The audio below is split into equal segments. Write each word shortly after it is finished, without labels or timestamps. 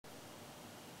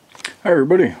Hi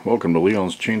everybody, welcome to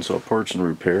Leon's Chainsaw Parts and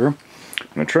Repair. I'm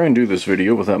going to try and do this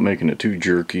video without making it too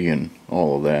jerky and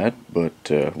all of that, but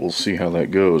we'll see how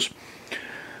that goes.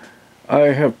 I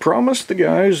have promised the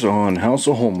guys on House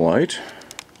of Homelight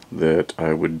that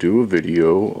I would do a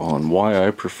video on why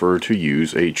I prefer to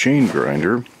use a chain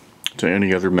grinder to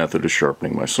any other method of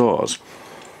sharpening my saws.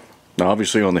 Now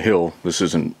obviously on the hill this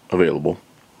isn't available.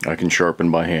 I can sharpen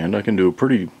by hand. I can do a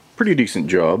pretty decent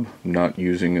job not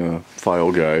using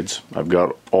file guides. I've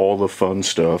got all the fun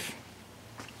stuff.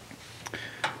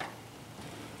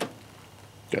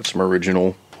 Got some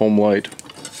original Homelight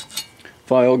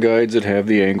file guides that have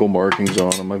the angle markings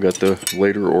on them. I've got the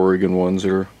later Oregon ones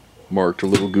that are marked a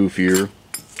little goofier.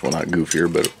 Well, not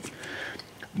goofier, but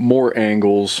more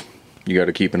angles. You got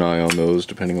to keep an eye on those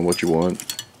depending on what you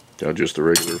want. Not just the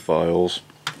regular files.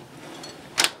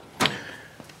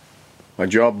 My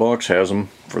job box has them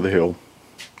for the hill,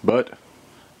 but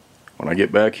when I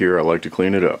get back here I like to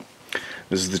clean it up.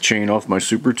 This is the chain off my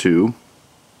Super 2.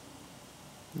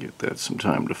 Get that some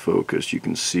time to focus. You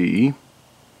can see,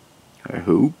 I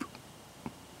hope.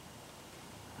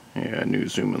 Yeah, I knew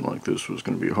zooming like this was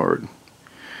going to be hard.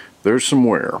 There's some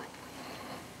wear.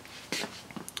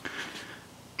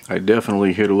 I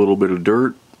definitely hit a little bit of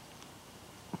dirt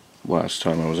last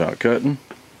time I was out cutting,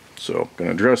 so I'm going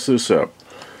to dress this up.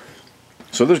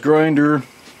 So this grinder,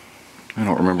 I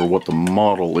don't remember what the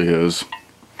model is.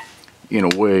 In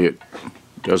a way, it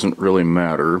doesn't really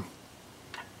matter.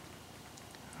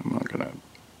 I'm not gonna...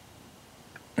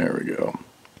 There we go.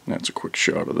 That's a quick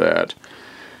shot of that.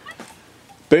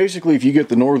 Basically, if you get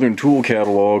the Northern Tool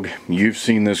catalog, you've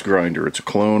seen this grinder. It's a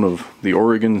clone of the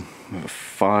Oregon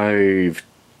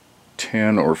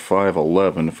 510 or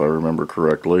 511, if I remember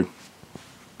correctly.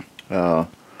 Hell,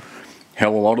 a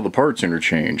lot of the parts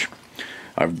interchange.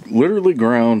 I've literally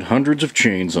ground hundreds of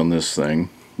chains on this thing.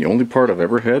 The only part I've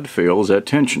ever had fail is that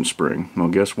tension spring. Well,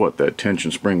 guess what? That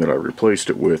tension spring that I replaced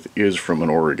it with is from an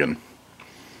Oregon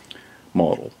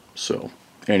model. So,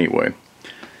 anyway.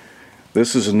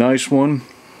 This is a nice one.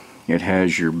 It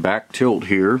has your back tilt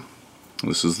here.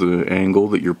 This is the angle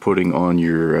that you're putting on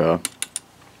your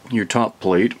top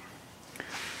plate.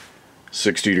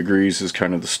 60 degrees is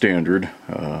kind of the standard.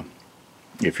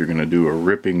 If you're going to do a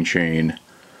ripping chain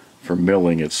for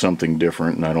milling, it's something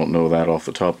different, and I don't know that off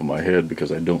the top of my head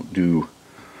because I don't do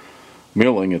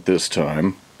milling at this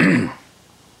time.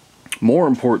 More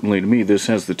importantly to me, this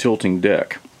has the tilting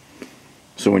deck.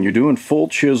 So when you're doing full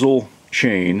chisel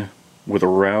chain with a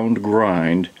round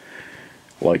grind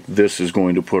like this is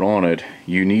going to put on it,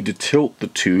 you need to tilt the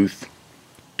tooth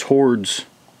towards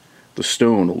the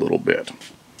stone a little bit.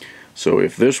 So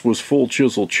if this was full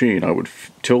chisel chain, I would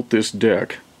tilt this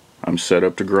deck. I'm set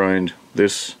up to grind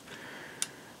this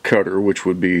cutter, which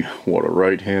would be, what, a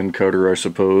right-hand cutter, I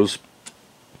suppose.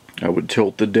 I would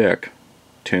tilt the deck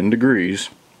 10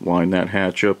 degrees, line that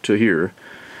hatch up to here,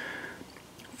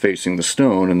 facing the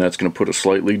stone, and that's going to put a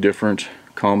slightly different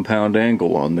compound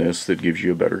angle on this that gives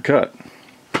you a better cut.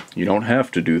 You don't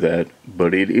have to do that,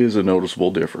 but it is a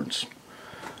noticeable difference.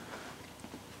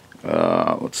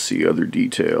 Let's see other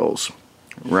details.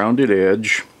 Rounded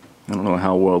edge. I don't know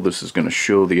how well this is going to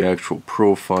show the actual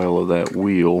profile of that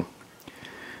wheel.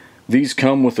 These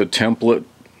come with a template,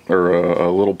 or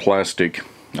a little plastic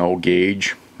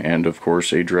gauge, and of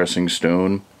course a dressing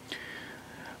stone.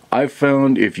 I've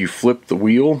found if you flip the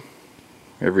wheel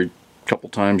every couple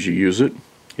times you use it,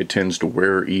 it tends to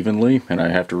wear evenly, and I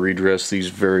have to redress these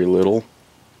very little.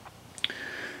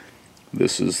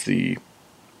 This is the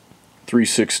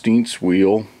 3/16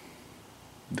 wheel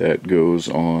that goes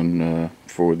on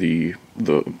for the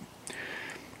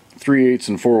 3/8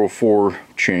 and 404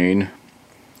 chain.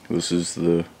 This is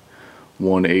the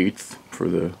 1/8 for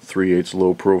the 3/8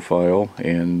 low profile,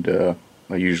 and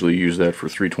I usually use that for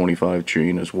 325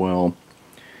 chain as well.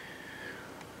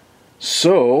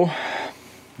 So,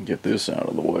 get this out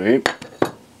of the way.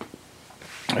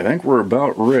 I think we're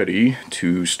about ready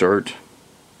to start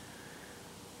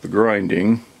the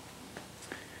grinding.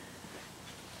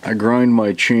 I grind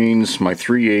my chains, my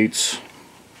 3/8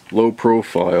 low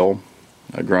profile.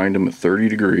 I grind them at 30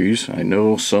 degrees. I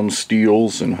know some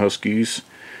Steels and Huskies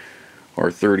are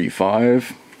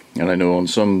 35, and I know on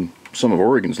some of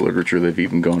Oregon's literature they've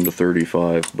even gone to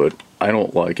 35, but I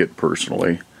don't like it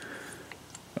personally.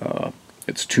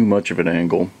 It's too much of an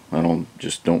angle. I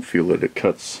just don't feel that it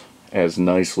cuts as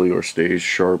nicely or stays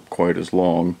sharp quite as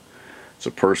long. It's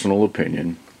a personal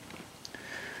opinion.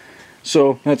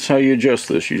 So that's how you adjust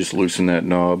this. You just loosen that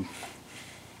knob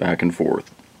back and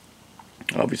forth.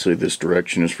 Obviously this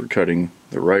direction is for cutting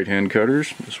the right hand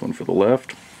cutters, this one for the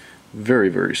left. Very,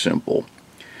 very simple.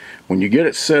 when you get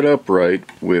it set up right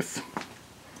with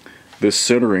this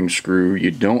centering screw,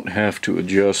 you don't have to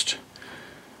adjust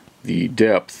the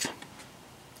depth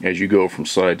as you go from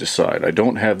side to side. I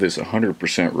don't have this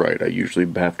 100% right. I usually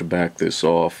have to back this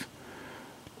off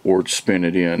or spin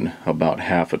it in about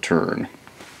half a turn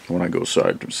when I go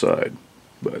side to side,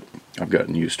 but I've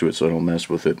gotten used to it, so I don't mess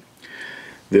with it.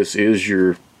 This is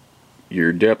your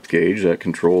depth gauge that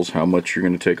controls how much you're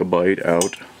going to take a bite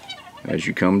out as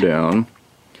you come down,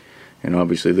 and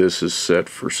obviously this is set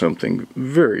for something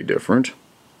very different,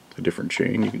 a different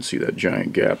chain. You can see that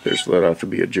giant gap there, so that'll have to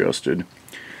be adjusted.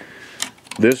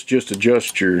 This just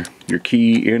adjusts your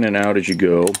key in and out as you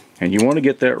go, and you want to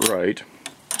get that right.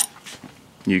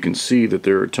 You can see that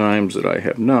there are times that I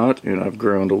have not, and I've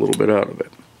ground a little bit out of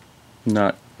it.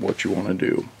 Not what you want to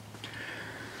do.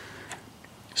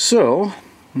 So,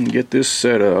 get this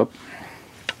set up.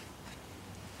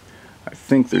 I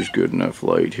think there's good enough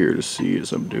light here to see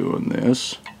as I'm doing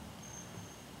this.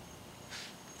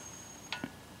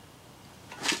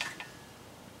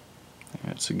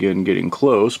 That's again getting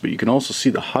close, but you can also see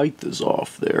the height is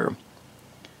off there.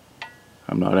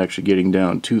 I'm not actually getting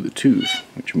down to the tooth,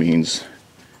 which means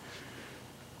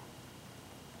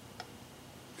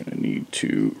I'm going to need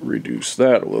to reduce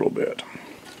that a little bit.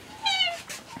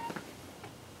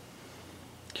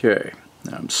 Okay,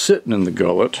 now I'm sitting in the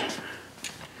gullet.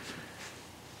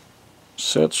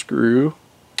 Set screw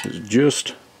is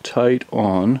just tight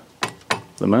on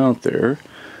the mount there.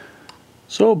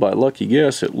 So by lucky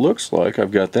guess, it looks like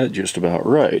I've got that just about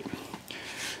right.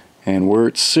 And where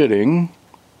it's sitting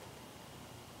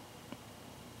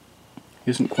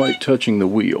isn't quite touching the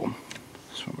wheel.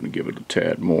 So I'm going to give it a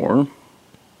tad more.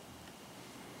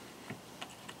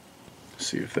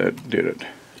 See if that did it.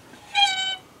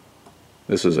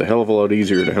 This is a hell of a lot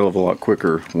easier and a hell of a lot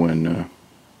quicker when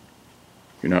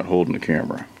you're not holding the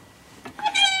camera.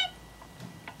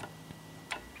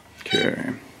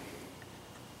 Okay.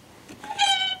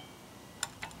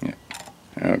 Yeah.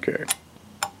 Okay.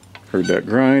 Heard that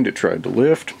grind, it tried to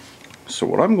lift. So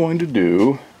what I'm going to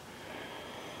do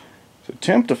is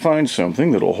attempt to find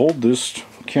something that'll hold this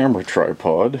camera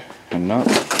tripod and not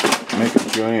make a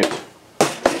giant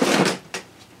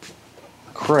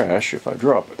crash if I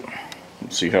drop it.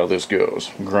 Let's see how this goes.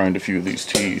 Grind a few of these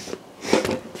teeth.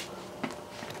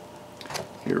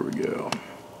 Here we go.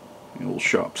 The old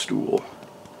shop stool.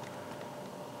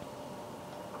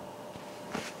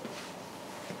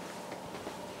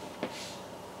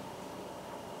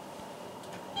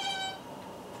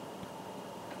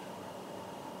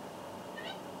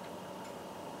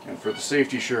 And for the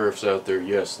safety sheriffs out there,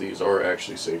 yes, these are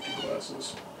actually safety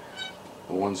glasses.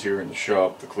 The ones here in the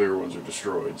shop, the clear ones, are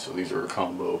destroyed, so these are a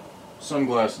combo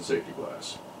sunglass and safety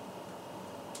glass.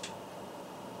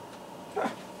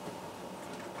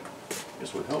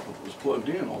 Guess would help if it was plugged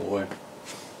in all the way.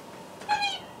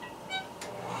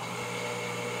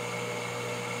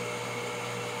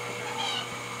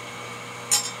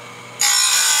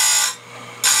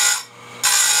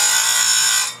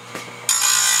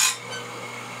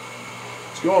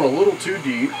 It's going a little too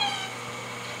deep.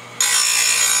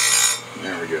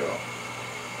 There we go.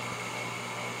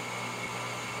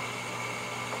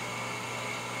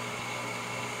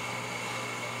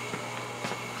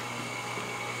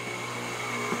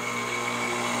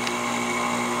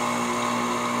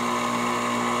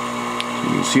 You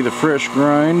can see the fresh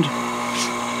grind.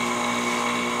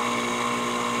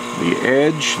 The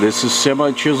edge, this is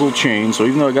semi-chisel chain, so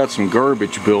even though I got some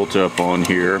garbage built up on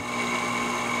here, try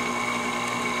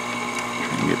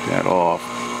and get that off.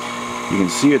 You can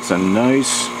see it's a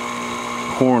nice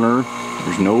corner.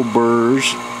 There's no burrs.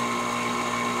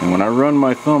 And when I run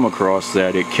my thumb across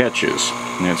that, it catches.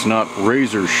 And it's not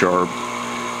razor sharp,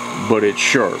 but it's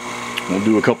sharp. We'll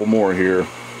do a couple more here.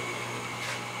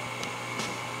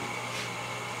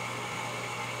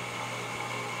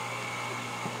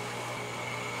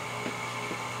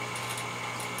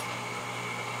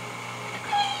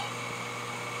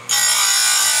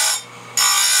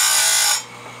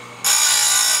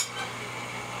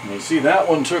 And you see that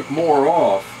one took more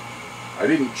off. I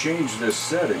didn't change this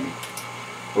setting,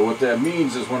 but what that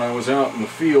means is when I was out in the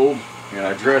field and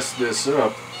I dressed this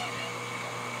up,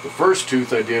 the first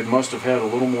tooth I did must have had a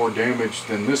little more damage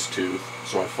than this tooth,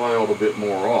 so I filed a bit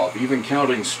more off. Even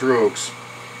counting strokes,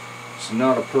 it's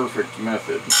not a perfect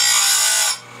method.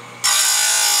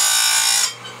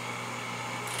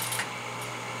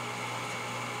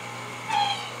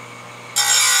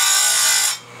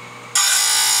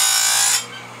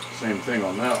 Same thing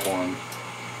on that one.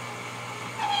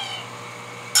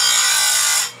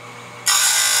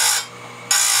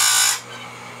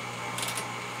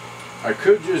 I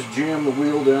could just jam the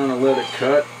wheel down and let it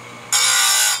cut,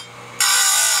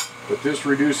 but this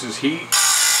reduces heat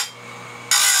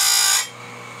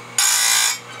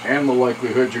and the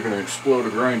likelihood you're going to explode a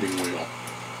grinding wheel.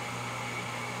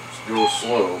 Let's go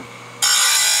slow.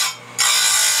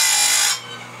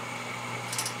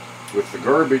 With the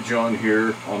garbage on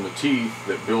here, on the teeth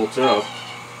that built up,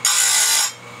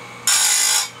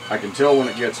 I can tell when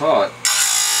it gets hot,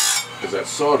 because that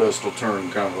sawdust will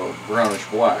turn kind of a brownish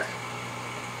black.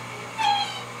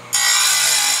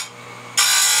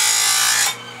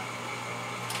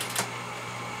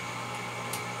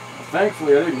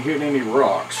 Thankfully, I didn't hit any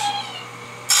rocks.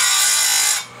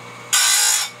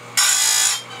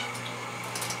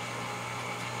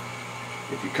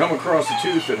 If you come across a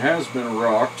tooth that has been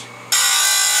rocked,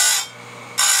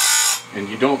 and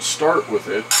you don't start with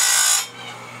it,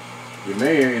 you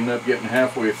may end up getting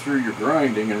halfway through your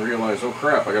grinding and realize, oh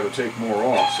crap, I got to take more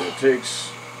off. So it takes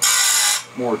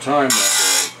more time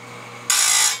that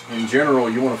way. In general,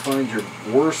 you want to find your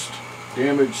worst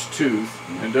damaged tooth,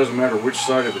 and it doesn't matter which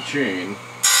side of the chain,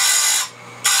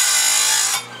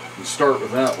 and start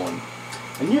with that one.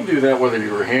 And you do that whether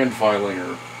you were hand filing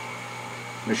or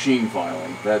machine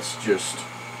filing. That's just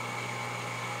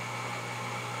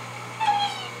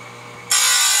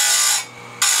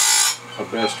a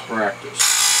best practice.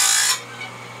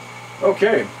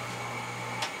 Okay,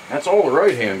 that's all the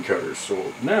right hand cutters.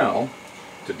 So now,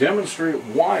 to demonstrate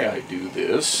why I do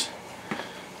this,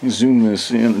 zoom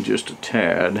this in just a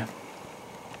tad,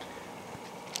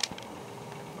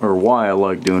 or why I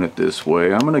like doing it this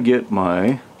way. I'm going to get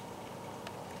my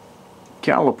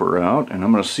caliper out and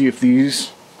I'm going to see if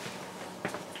these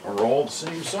are all the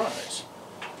same size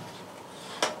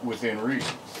within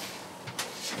reason.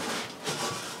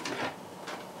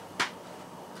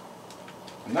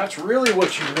 And that's really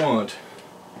what you want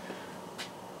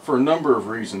for a number of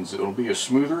reasons. It'll be a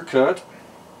smoother cut,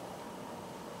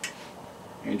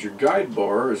 and your guide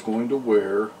bar is going to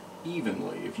wear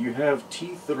evenly. If you have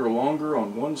teeth that are longer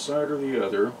on one side or the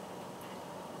other,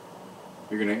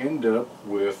 you're going to end up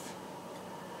with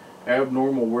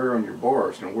abnormal wear on your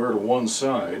bar. It's going to wear to one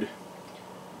side,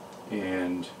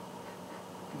 and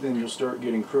then you'll start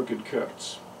getting crooked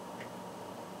cuts.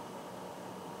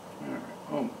 Alright,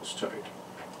 almost tight.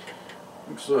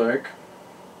 Looks like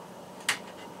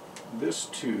this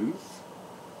tooth,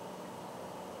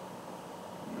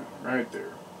 right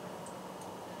there,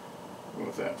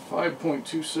 with that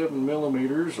 5.27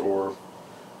 millimeters, or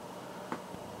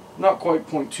not quite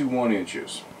 0.21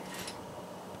 inches.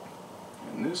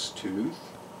 And this tooth,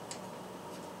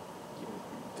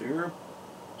 right there,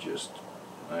 just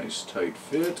nice tight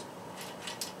fit.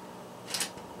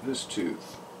 This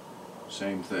tooth,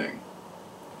 same thing.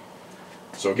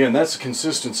 So again, that's the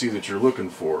consistency that you're looking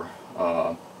for.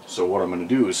 So what I'm going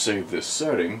to do is save this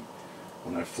setting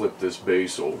when I flip this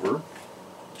base over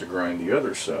to grind the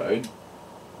other side.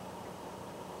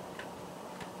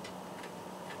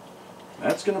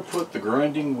 That's going to put the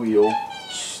grinding wheel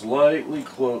slightly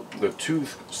the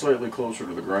tooth slightly closer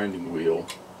to the grinding wheel.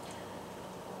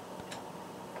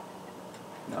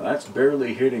 Now that's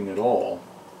barely hitting at all.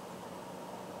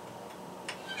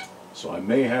 So I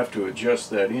may have to adjust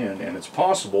that in, and it's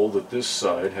possible that this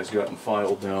side has gotten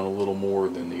filed down a little more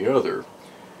than the other.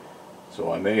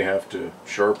 So I may have to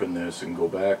sharpen this and go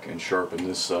back and sharpen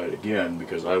this side again,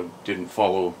 because I didn't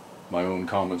follow my own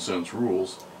common sense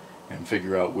rules and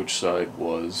figure out which side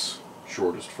was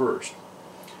shortest first.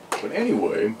 But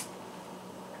anyway,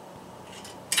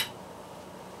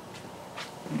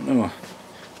 I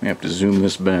have to zoom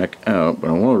this back out,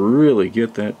 but I want to really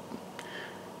get that,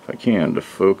 if I can, to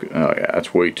focus. Oh yeah,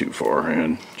 that's way too far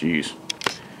in. Jeez.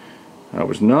 I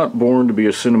was not born to be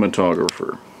a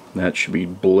cinematographer. That should be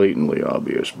blatantly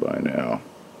obvious by now.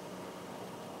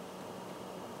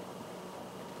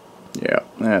 Yeah,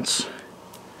 that's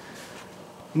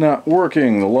not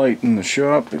working. The light in the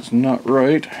shop is not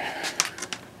right,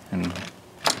 and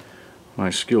my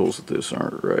skills at this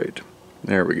aren't right.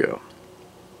 There we go.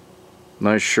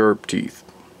 Nice sharp teeth.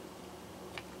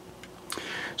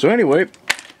 So anyway,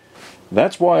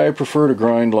 that's why I prefer to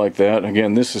grind like that.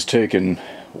 Again, this has taken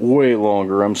way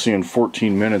longer. I'm seeing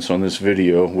 14 minutes on this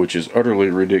video, which is utterly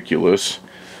ridiculous.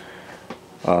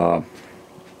 The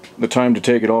time to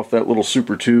take it off that little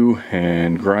Super 2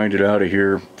 and grind it out of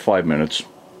here, 5 minutes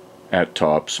at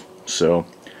tops. So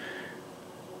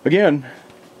again,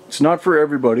 it's not for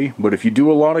everybody, but if you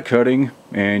do a lot of cutting,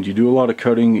 and you do a lot of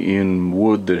cutting in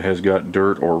wood that has got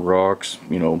dirt or rocks,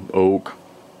 you know, oak,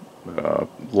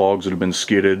 logs that have been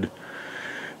skidded,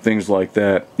 things like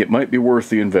that, it might be worth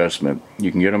the investment.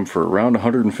 You can get them for around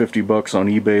 150 bucks on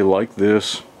eBay like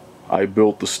this. I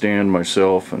built the stand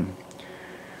myself, and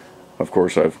of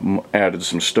course I've added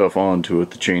some stuff onto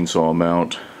it, the chainsaw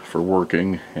mount for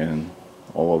working and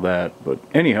all of that. But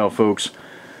anyhow, folks,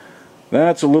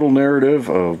 that's a little narrative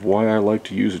of why I like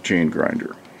to use a chain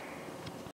grinder.